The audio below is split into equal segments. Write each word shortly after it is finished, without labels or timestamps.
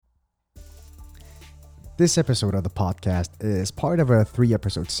This episode of the podcast is part of a 3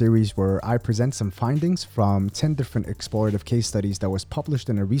 episode series where I present some findings from 10 different explorative case studies that was published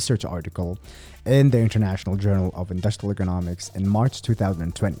in a research article in the International Journal of Industrial Economics in March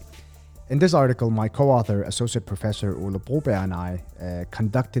 2020. In this article, my co-author, Associate Professor Ole Broberg, and I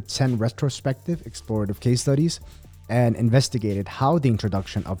conducted 10 retrospective explorative case studies and investigated how the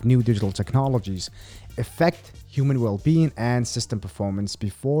introduction of new digital technologies affect human well-being and system performance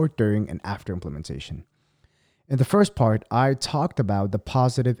before, during, and after implementation. In the first part, I talked about the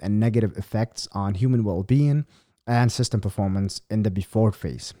positive and negative effects on human well-being and system performance in the before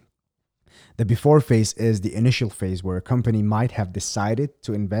phase. The before phase is the initial phase where a company might have decided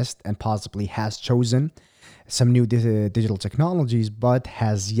to invest and possibly has chosen some new digital technologies, but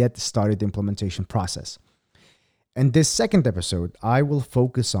has yet started the implementation process. In this second episode, I will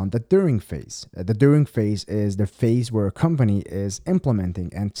focus on the during phase. The during phase is the phase where a company is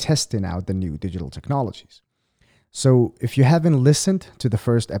implementing and testing out the new digital technologies. So if you haven't listened to the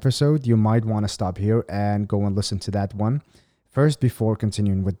first episode, you might want to stop here and go and listen to that one first before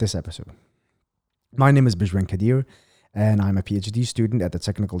continuing with this episode. My name is Bijren Kadir, and I'm a PhD student at the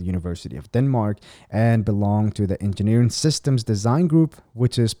Technical University of Denmark and belong to the Engineering Systems Design Group,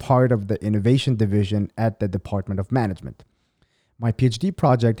 which is part of the Innovation Division at the Department of Management. My PhD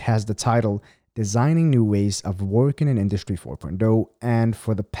project has the title Designing New Ways of Working in Industry 4.0, and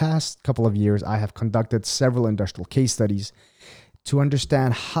for the past couple of years, I have conducted several industrial case studies to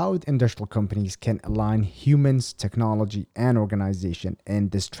understand how industrial companies can align humans, technology, and organization in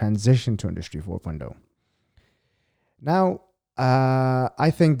this transition to Industry 4.0. Now, I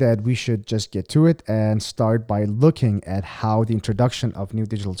think that we should just get to it and start by looking at how the introduction of new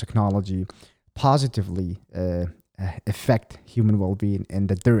digital technology positively affect human well-being in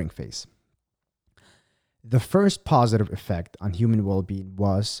the during phase. The first positive effect on human well-being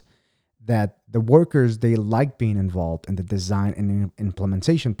was that the workers, they liked being involved in the design and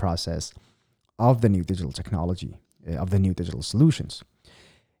implementation process of the new digital technology, of the new digital solutions.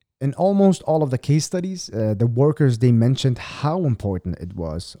 In almost all of the case studies, the workers, they mentioned how important it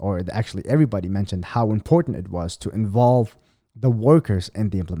was, or actually everybody mentioned how important it was to involve the workers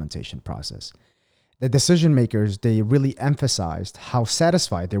in the implementation process. The decision makers, they really emphasized how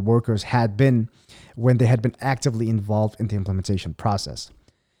satisfied their workers had been when they had been actively involved in the implementation process.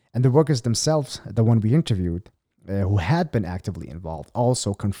 And the workers themselves, the one we interviewed, who had been actively involved,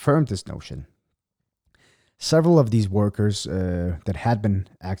 also confirmed this notion. Several of these workers that had been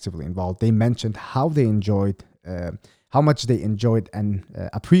actively involved, they mentioned how much they enjoyed and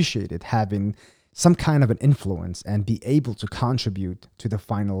appreciated having some kind of an influence and be able to contribute to the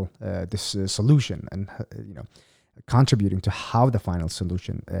final solution and contributing to how the final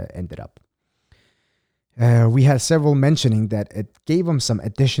solution ended up. We had several mentioning that it gave them some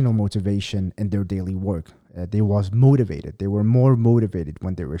additional motivation in their daily work. They were more motivated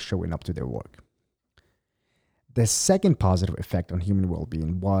when they were showing up to their work. The second positive effect on human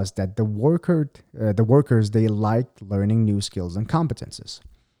well-being was that the workers, they liked learning new skills and competences.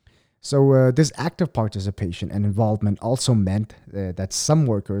 So this active participation and involvement also meant that some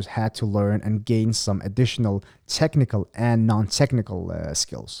workers had to learn and gain some additional technical and non-technical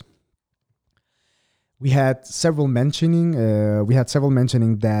skills. We had several mentioning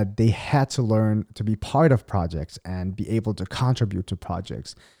that they had to learn to be part of projects and be able to contribute to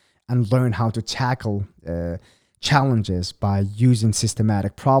projects and learn how to tackle challenges by using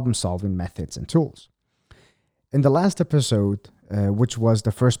systematic problem-solving methods and tools. In the last episode, which was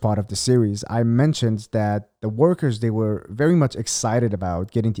the first part of the series, I mentioned that the workers, they were very much excited about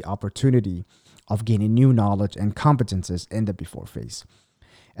getting the opportunity of gaining new knowledge and competences in the before phase.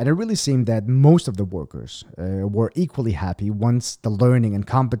 And it really seemed that most of the workers were equally happy once the learning and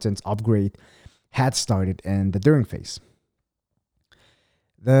competence upgrade had started in the during phase.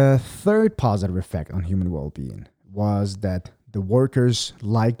 The third positive effect on human well-being was that the workers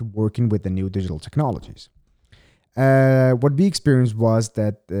liked working with the new digital technologies. What we experienced was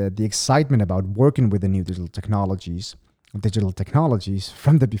that the excitement about working with the new digital technologies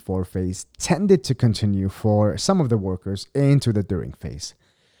from the before phase tended to continue for some of the workers into the during phase.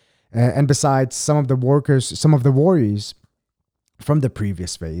 And besides, some of the worries from the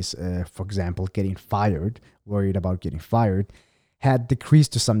previous phase, for example, worried about getting fired, had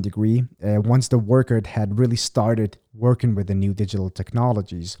decreased to some degree once the worker had really started working with the new digital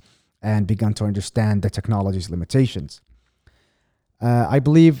technologies and begun to understand the technology's limitations. I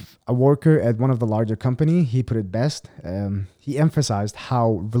believe a worker at one of the larger company, he put it best. He emphasized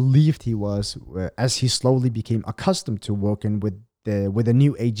how relieved he was as he slowly became accustomed to working with the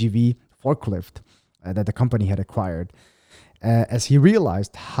new AGV forklift that the company had acquired. as he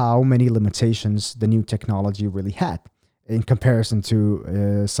realized how many limitations the new technology really had in comparison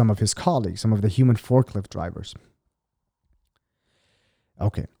to some of his colleagues, some of the human forklift drivers.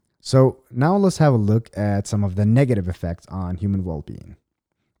 Okay, so now let's have a look at some of the negative effects on human well being.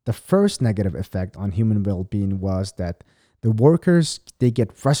 The first negative effect on human well being was that the workers they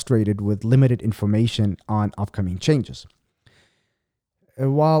get frustrated with limited information on upcoming changes.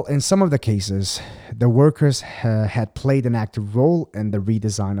 While in some of the cases, the workers had played an active role in the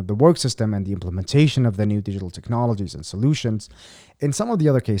redesign of the work system and the implementation of the new digital technologies and solutions, in some of the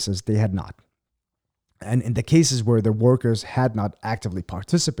other cases, they had not. And in the cases where the workers had not actively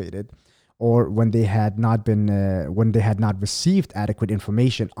participated, or when they had not received adequate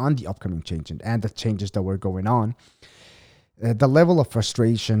information on the upcoming changes and the changes that were going on, the level of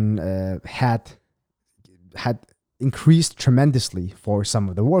frustration had increased tremendously for some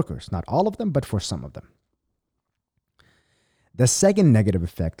of the workers. Not all of them, but for some of them. The second negative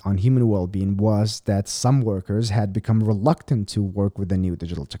effect on human well-being was that some workers had become reluctant to work with the new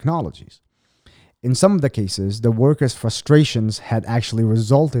digital technologies. In some of the cases, the workers' frustrations had actually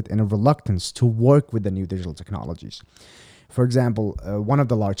resulted in a reluctance to work with the new digital technologies. For example, one of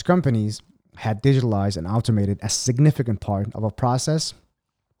the large companies had digitalized and automated a significant part of a process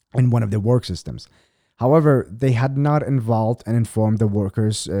in one of their work systems. However, they had not involved and informed the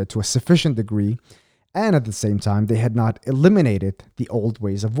workers to a sufficient degree, and at the same time, they had not eliminated the old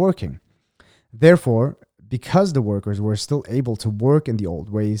ways of working. Therefore, because the workers were still able to work in the old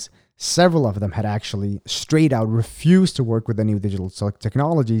ways, several of them had actually straight out refused to work with the new digital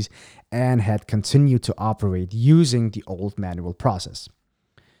technologies and had continued to operate using the old manual process.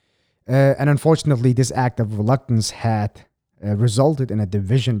 And unfortunately, this act of reluctance had resulted in a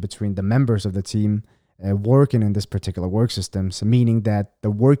division between the members of the team working in this particular work systems, meaning that the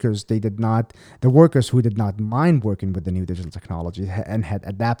workers who did not mind working with the new digital technology and had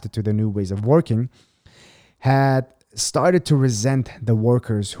adapted to the new ways of working had started to resent the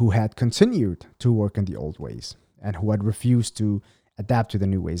workers who had continued to work in the old ways and who had refused to adapt to the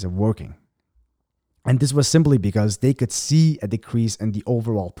new ways of working. And this was simply because they could see a decrease in the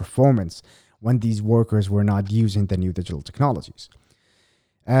overall performance when these workers were not using the new digital technologies.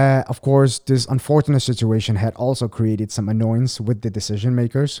 Of course, this unfortunate situation had also created some annoyance with the decision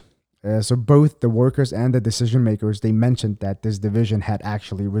makers. So both the workers and the decision makers, they mentioned that this division had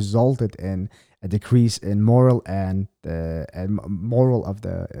actually resulted in a decrease in moral and moral of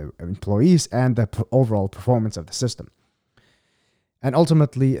the employees and the overall performance of the system. And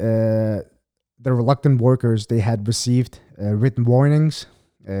ultimately, the reluctant workers, they had received written warnings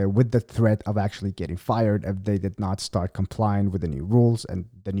with the threat of actually getting fired if they did not start complying with the new rules and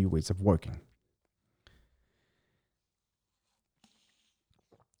the new ways of working.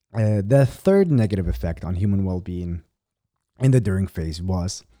 The third negative effect on human well-being in the during phase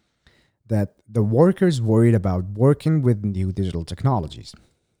was that the workers worried about working with new digital technologies.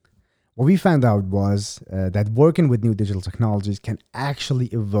 What we found out was that working with new digital technologies can actually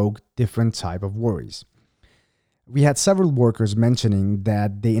evoke different type of worries. We had several workers mentioning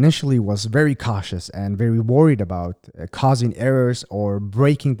that they initially was very cautious and very worried about causing errors or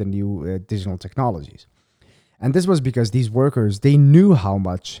breaking the new digital technologies. And this was because these workers, they knew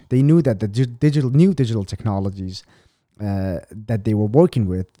that the new digital technologies that they were working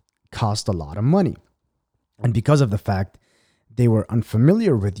with cost a lot of money. And because of the fact they were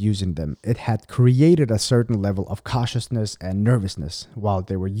unfamiliar with using them, it had created a certain level of cautiousness and nervousness while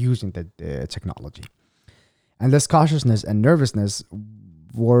they were using the technology. And this cautiousness and nervousness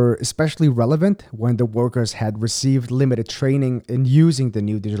were especially relevant when the workers had received limited training in using the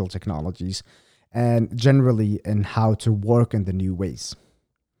new digital technologies and generally in how to work in the new ways.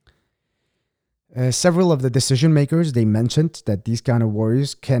 Several of the decision makers, they mentioned that these kind of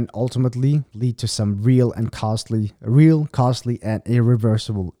worries can ultimately lead to some real, costly, and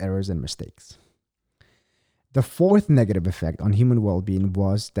irreversible errors and mistakes. The fourth negative effect on human well-being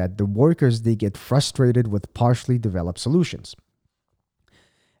was that the workers, they get frustrated with partially developed solutions.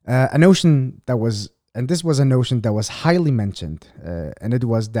 This was a notion that was highly mentioned, and it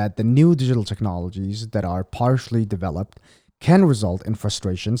was that the new digital technologies that are partially developed can result in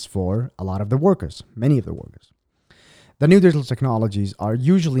frustrations for a lot of the workers, many of the workers. The new digital technologies are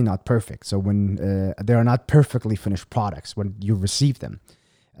usually not perfect, so when they are not perfectly finished products when you receive them.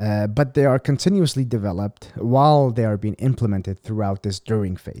 But they are continuously developed while they are being implemented throughout this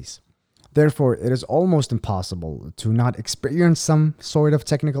during phase. Therefore, it is almost impossible to not experience some sort of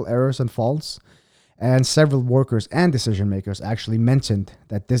technical errors and faults. And several workers and decision makers actually mentioned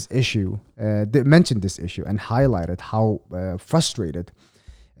this issue and highlighted how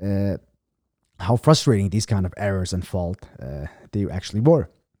how frustrating these kind of errors and fault they actually were.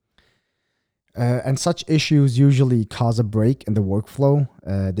 And such issues usually cause a break in the workflow.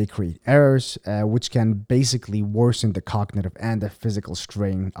 They create errors, which can basically worsen the cognitive and the physical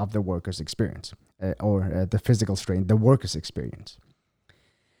strain of the worker's experience, or the physical strain the workers experience.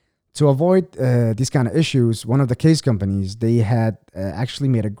 To avoid these kind of issues, one of the case companies, they had actually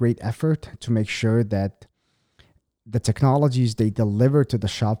made a great effort to make sure that the technologies they delivered to the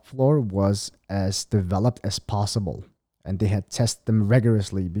shop floor was as developed as possible, and they had tested them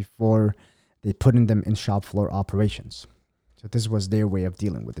rigorously before they put in them in shop floor operations. So this was their way of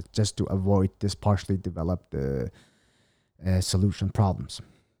dealing with it, just to avoid this partially developed solution problems.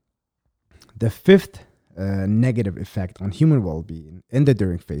 The fifth negative effect on human well-being in the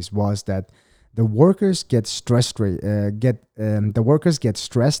during phase was that the workers get stressed. The workers get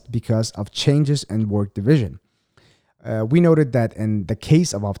stressed because of changes in work division. We noted that in the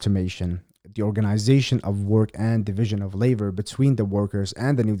case of optimization, the organization of work and division of labor between the workers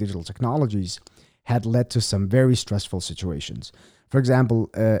and the new digital technologies had led to some very stressful situations. For example,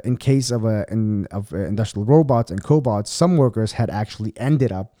 in case of industrial robots and cobots, some workers had actually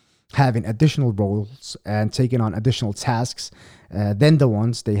ended up having additional roles and taking on additional tasks than the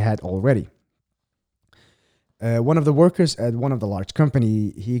ones they had already. One of the workers at one of the large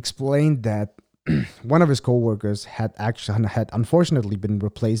company, he explained that one of his coworkers had unfortunately been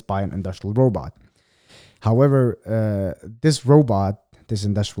replaced by an industrial robot. However, this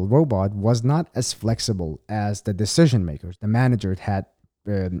industrial robot, was not as flexible as the decision makers, the manager, had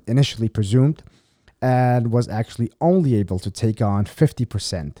initially presumed, and was actually only able to take on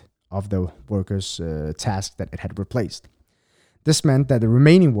 50% of the worker's task that it had replaced. This meant that the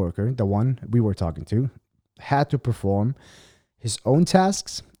remaining worker, the one we were talking to, had to perform his own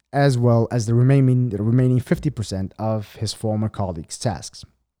tasks as well as the remaining 50% of his former colleagues' tasks,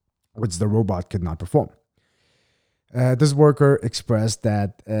 which the robot could not perform. This worker expressed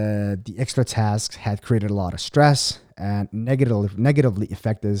that the extra tasks had created a lot of stress and negatively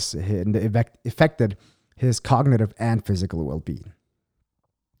affected his cognitive and physical well-being.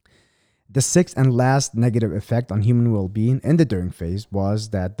 The sixth and last negative effect on human well-being in the during phase was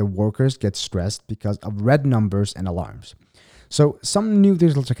that the workers get stressed because of red numbers and alarms. So some new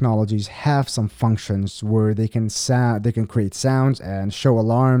digital technologies have some functions where they can create sounds and show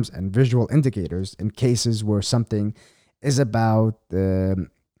alarms and visual indicators in cases where something is about to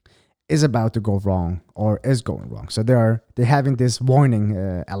go wrong or is going wrong. So they're having this warning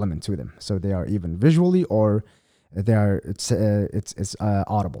element to them. So they are even visually or it's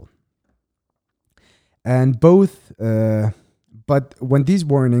audible. And both. But when these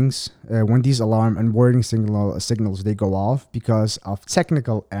warnings, when these alarm and warning signals, they go off because of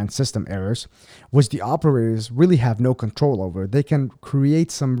technical and system errors, which the operators really have no control over, they can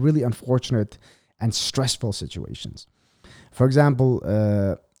create some really unfortunate and stressful situations. For example,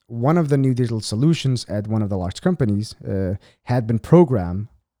 one of the new digital solutions at one of the large companies had been programmed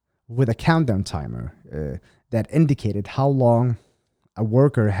with a countdown timer that indicated how long a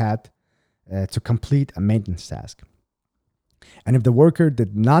worker had to complete a maintenance task. And if the worker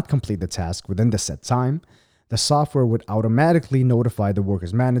did not complete the task within the set time, the software would automatically notify the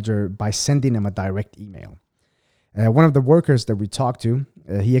worker's manager by sending him a direct email. One of the workers that we talked to,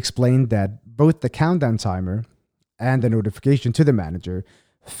 he explained that both the countdown timer and the notification to the manager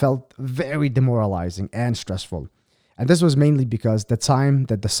felt very demoralizing and stressful. And this was mainly because the time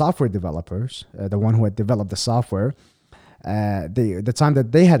that the software developers, the one who had developed the software, the time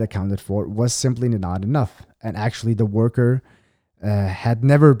that they had accounted for was simply not enough. And actually the worker had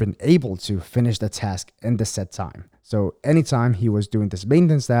never been able to finish the task in the set time. So anytime he was doing this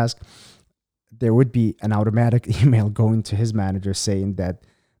maintenance task, there would be an automatic email going to his manager saying that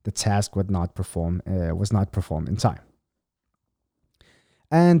the task was not performed in time.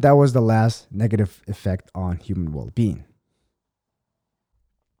 And that was the last negative effect on human well-being.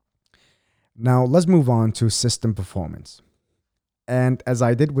 Now let's move on to system performance. And as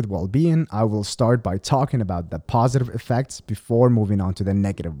I did with well-being, I will start by talking about the positive effects before moving on to the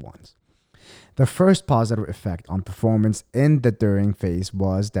negative ones. The first positive effect on performance in the during phase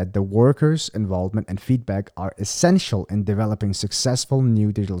was that the workers' involvement and feedback are essential in developing successful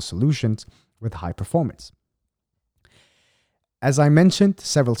new digital solutions with high performance. As I mentioned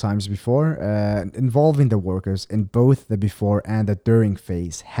several times before, involving the workers in both the before and the during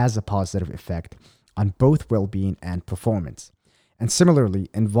phase has a positive effect on both well-being and performance. And similarly,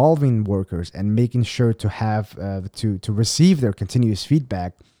 involving workers and making sure to have to receive their continuous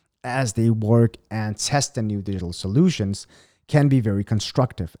feedback as they work and test the new digital solutions can be very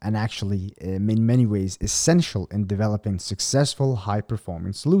constructive and actually, in many ways, essential in developing successful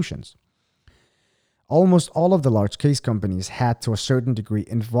high-performance solutions. Almost all of the large case companies had to a certain degree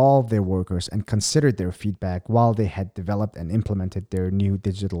involve their workers and considered their feedback while they had developed and implemented their new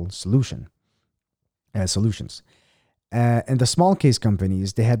digital solutions. In the small case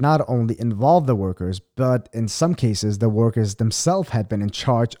companies, they had not only involved the workers, but in some cases, the workers themselves had been in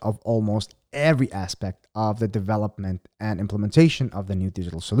charge of almost every aspect of the development and implementation of the new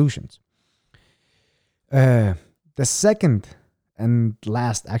digital solutions. The second and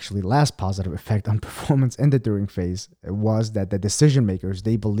last positive effect on performance in the during phase was that the decision makers,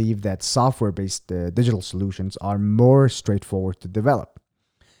 they believe that software-based digital solutions are more straightforward to develop.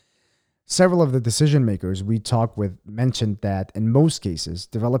 Several of the decision makers we talked with mentioned that in most cases,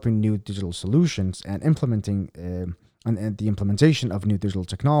 developing new digital solutions and implementing and the implementation of new digital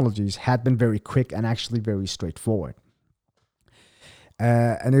technologies had been very quick and actually very straightforward.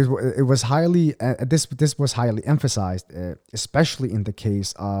 It was highly this was highly emphasized, especially in the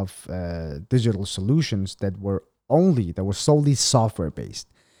case of digital solutions that were solely software based,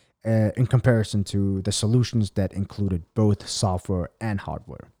 in comparison to the solutions that included both software and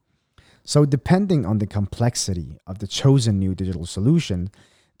hardware. So, depending on the complexity of the chosen new digital solution,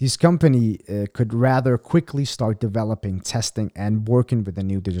 this company could rather quickly start developing, testing, and working with the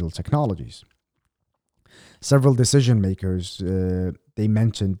new digital technologies. Several decision makers they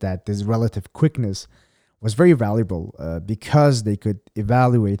mentioned that this relative quickness was very valuable because they could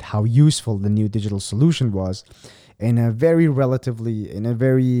evaluate how useful the new digital solution was in a very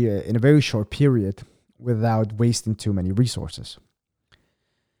short period without wasting too many resources.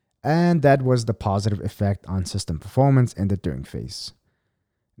 And that was the positive effect on system performance in the during phase.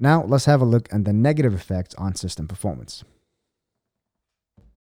 Now let's have a look at the negative effects on system performance.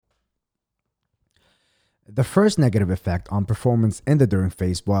 The first negative effect on performance in the during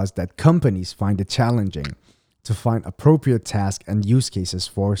phase was that companies find it challenging to find appropriate tasks and use cases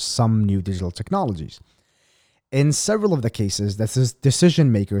for some new digital technologies. In several of the cases,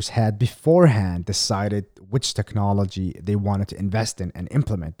 decision makers had beforehand decided which technology they wanted to invest in and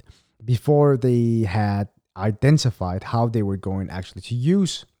implement before they had identified how they were going actually to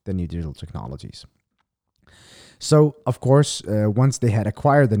use the new digital technologies. So, of course, once they had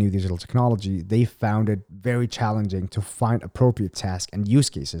acquired the new digital technology, they found it very challenging to find appropriate tasks and use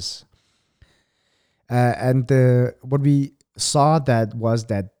cases. What we saw that was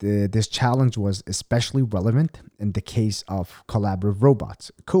that this challenge was especially relevant in the case of collaborative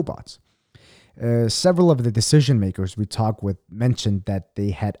robots, cobots. Several of the decision makers we talked with mentioned that they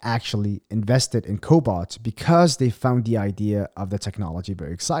had actually invested in cobots because they found the idea of the technology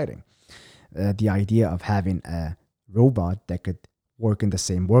very exciting. The idea of having a robot that could work in the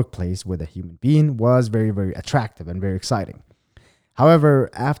same workplace with a human being was very, very attractive and very exciting. However,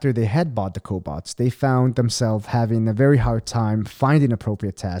 after they had bought the cobots, they found themselves having a very hard time finding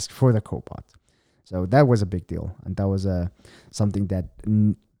appropriate tasks for the cobot. So that was a big deal, and that was something that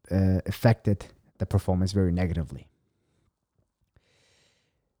affected the performance very negatively.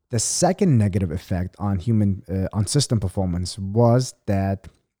 The second negative effect on system performance was that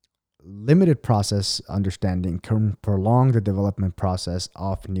limited process understanding can prolong the development process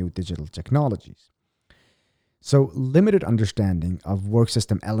of new digital technologies. So, limited understanding of work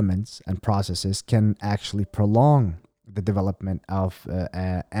system elements and processes can actually prolong the development of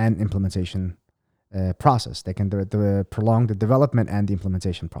an implementation process. They can prolong the development and the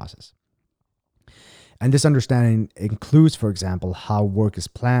implementation process. And this understanding includes, for example, how work is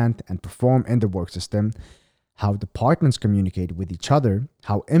planned and performed in the work system, how departments communicate with each other,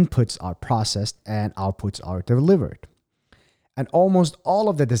 how inputs are processed and outputs are delivered. And almost all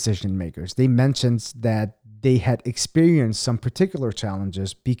of the decision makers, they mentioned that they had experienced some particular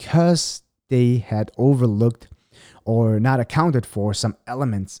challenges because they had overlooked or not accounted for some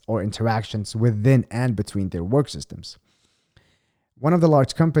elements or interactions within and between their work systems. One of the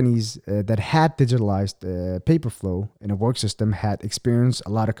large companies that had digitalized paper flow in a work system had experienced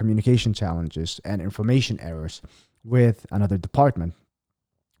a lot of communication challenges and information errors with another department.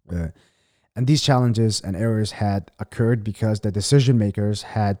 And these challenges and errors had occurred because the decision makers who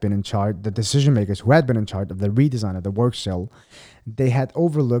had been in charge of the redesign of the work cell, they had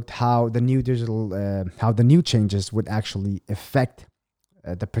overlooked how the new changes would actually affect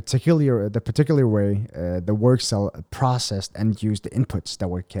the particular way the work cell processed and used the inputs that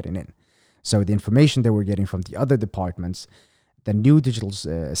were getting in. So the information they were getting from the other departments, the new digital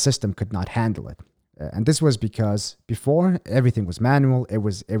system could not handle it. And this was because before everything was manual,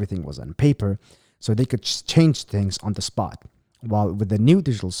 everything was on paper, so they could change things on the spot. While with the new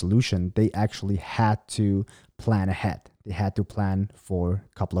digital solution, they actually had to plan ahead. They had to plan for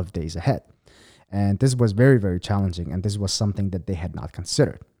a couple of days ahead. And this was very, very challenging, and this was something that they had not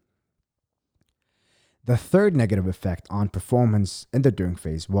considered. The third negative effect on performance in the during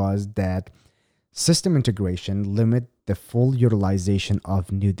phase was that system integration limit the full utilization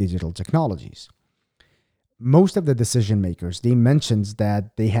of new digital technologies. Most of the decision makers they mentioned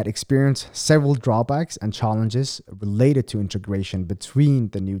that they had experienced several drawbacks and challenges related to integration between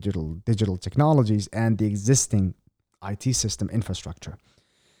the new digital technologies and the existing IT system infrastructure.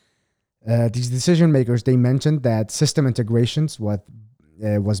 These decision makers they mentioned that system integrations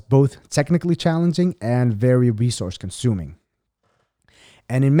was both technically challenging and very resource consuming.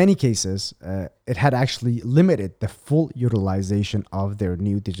 And in many cases, it had actually limited the full utilization of their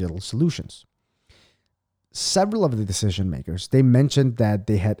new digital solutions. Several of the decision makers they mentioned that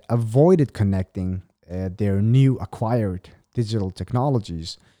they had avoided connecting their new acquired digital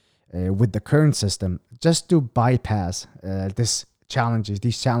technologies with the current system just to bypass these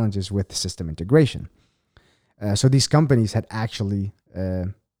challenges with system integration. So these companies had actually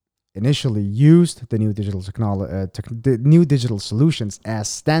initially used the new the new digital solutions as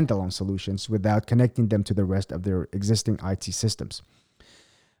standalone solutions without connecting them to the rest of their existing IT systems.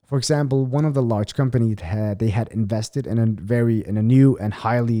 For example, one of the large companies had invested in a new and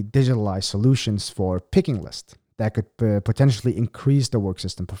highly digitalized solutions for picking list that could potentially increase the work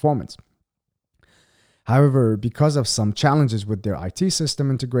system performance. However, because of some challenges with their IT system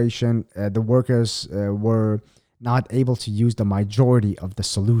integration, the workers were not able to use the majority of the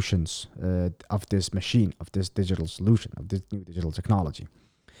solutions of this machine, of this digital solution, of this new digital technology.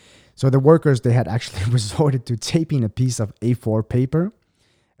 So the workers, they had actually resorted to taping a piece of A4 paper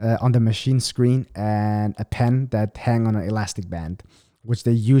on the machine screen and a pen that hang on an elastic band, which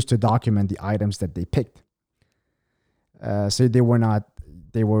they used to document the items that they picked. So they were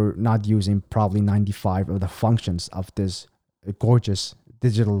not using probably 95 of the functions of this gorgeous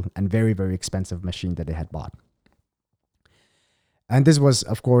digital and very, very expensive machine that they had bought. And this was,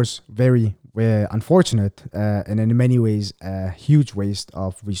 of course, very unfortunate and in many ways a huge waste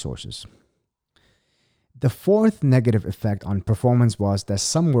of resources. The fourth negative effect on performance was that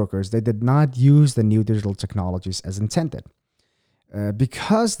some workers they did not use the new digital technologies as intended.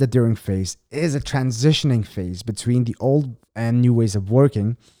 Because the during phase is a transitioning phase between the old and new ways of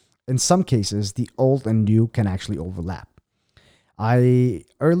working, in some cases, the old and new can actually overlap. I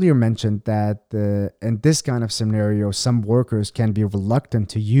earlier mentioned that in this kind of scenario, some workers can be reluctant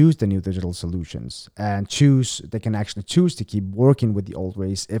to use the new digital solutions and they can actually choose to keep working with the old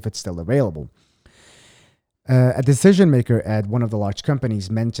ways if it's still available. A decision maker at one of the large companies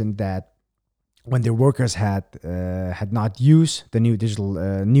mentioned that when their workers had not used the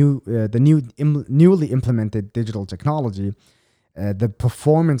newly implemented digital technology, the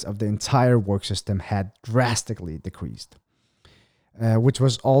performance of the entire work system had drastically decreased, which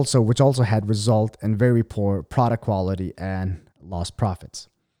also had result in very poor product quality and lost profits.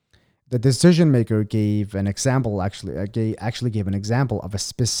 The decision maker gave an example, actually gave an example of a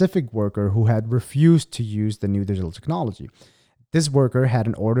specific worker who had refused to use the new digital technology. This worker had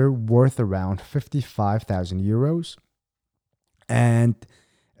an order worth around 55,000 euros. And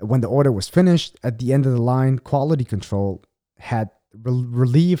when the order was finished, at the end of the line, quality control had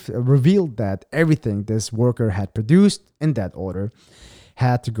revealed that everything this worker had produced in that order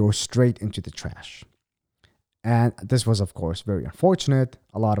had to go straight into the trash. And this was, of course, very unfortunate.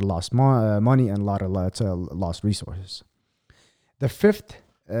 A lot of lost money and a lot of lost resources. The fifth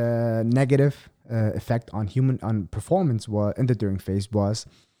negative effect on performance in the during phase was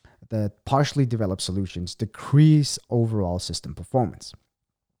that partially developed solutions decrease overall system performance.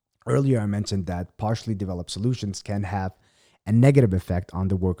 Earlier, I mentioned that partially developed solutions can have a negative effect on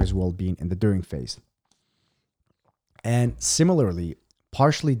the worker's well-being in the during phase. And similarly,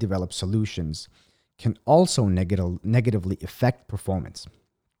 partially developed solutions can also negatively affect performance.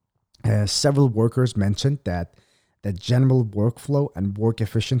 Several workers mentioned that the general workflow and work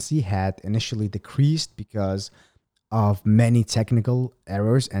efficiency had initially decreased because of many technical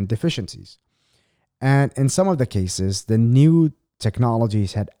errors and deficiencies. And in some of the cases, the new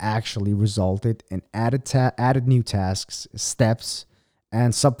technologies had actually resulted in added new tasks, steps,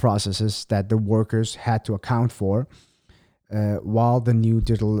 and sub-processes that the workers had to account for while the new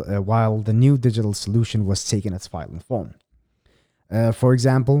digital solution was taking its final form. For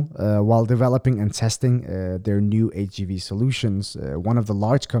example, while developing and testing their new HGV solutions, one of the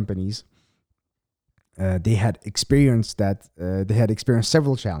large companies they had experienced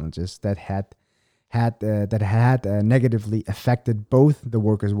several challenges that had negatively affected both the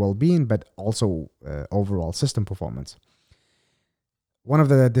workers' well-being, but also overall system performance. One of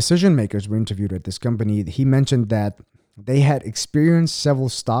the decision makers we interviewed at this company, he mentioned that they had experienced several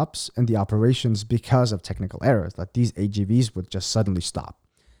stops in the operations because of technical errors, that these AGVs would just suddenly stop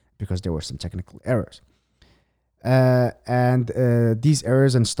because there were some technical errors. And these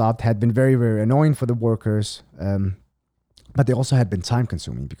errors and stopped had been very, very annoying for the workers. But they also had been time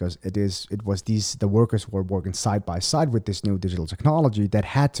consuming because it was the workers who were working side by side with this new digital technology that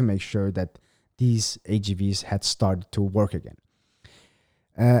had to make sure that these AGVs had started to work again.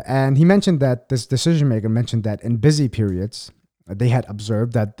 And he mentioned that this decision maker mentioned that in busy periods, they had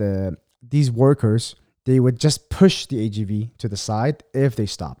observed that these workers, they would just push the AGV to the side if they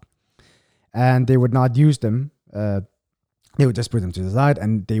stopped, and they would not use them. They would just put them to the side,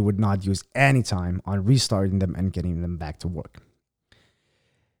 and they would not use any time on restarting them and getting them back to work.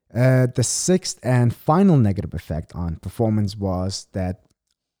 The sixth and final negative effect on performance was that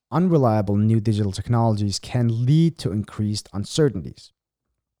unreliable new digital technologies can lead to increased uncertainties.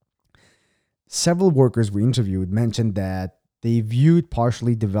 Several workers we interviewed mentioned that they viewed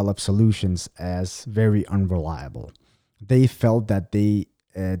partially developed solutions as very unreliable. They felt that these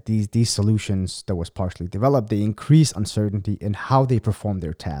solutions that was partially developed, they increase uncertainty in how they perform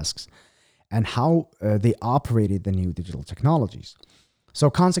their tasks and how they operated the new digital technologies. So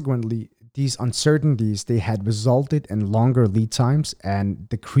consequently, these uncertainties, they had resulted in longer lead times and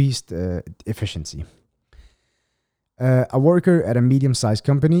decreased efficiency. A worker at a medium-sized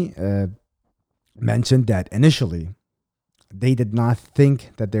company mentioned that initially they did not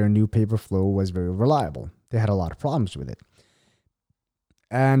think that their new paper flow was very reliable. They had a lot of problems with it,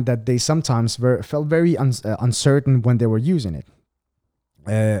 and that they sometimes felt very uncertain when they were using it.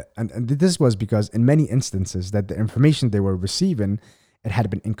 And this was because in many instances that the information they were receiving, it had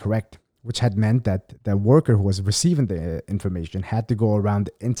been incorrect, which had meant that the worker who was receiving the information had to go around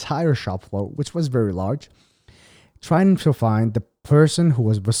the entire shop floor, which was very large, trying to find the person who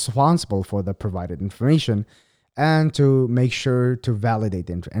was responsible for the provided information and to make sure to validate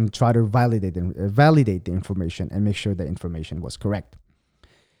and try to validate the information and make sure the information was correct.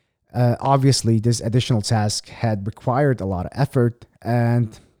 Obviously, this additional task had required a lot of effort,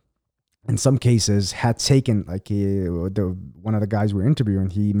 and in some cases had taken, like one of the guys we were interviewing,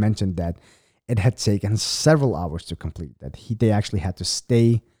 he mentioned that it had taken several hours to complete. That they actually had to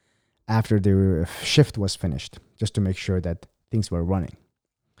stay after their shift was finished just to make sure that things were running.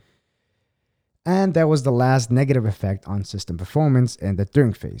 And that was the last negative effect on system performance in the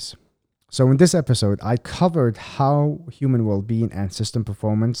during phase. So in this episode, I covered how human well-being and system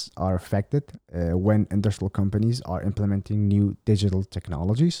performance are affected when industrial companies are implementing new digital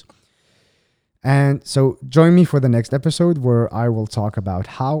technologies. And so join me for the next episode where I will talk about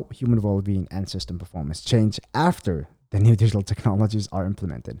how human well-being and system performance change after the new digital technologies are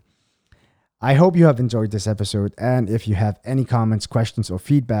implemented. I hope you have enjoyed this episode, and if you have any comments, questions, or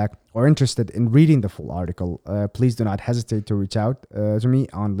feedback, or interested in reading the full article, please do not hesitate to reach out to me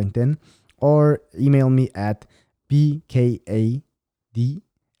on LinkedIn or email me at bkad@dtu.dk.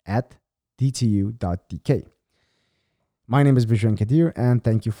 My name is Bishran Kadir, and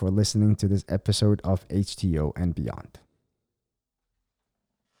thank you for listening to this episode of HTO and Beyond.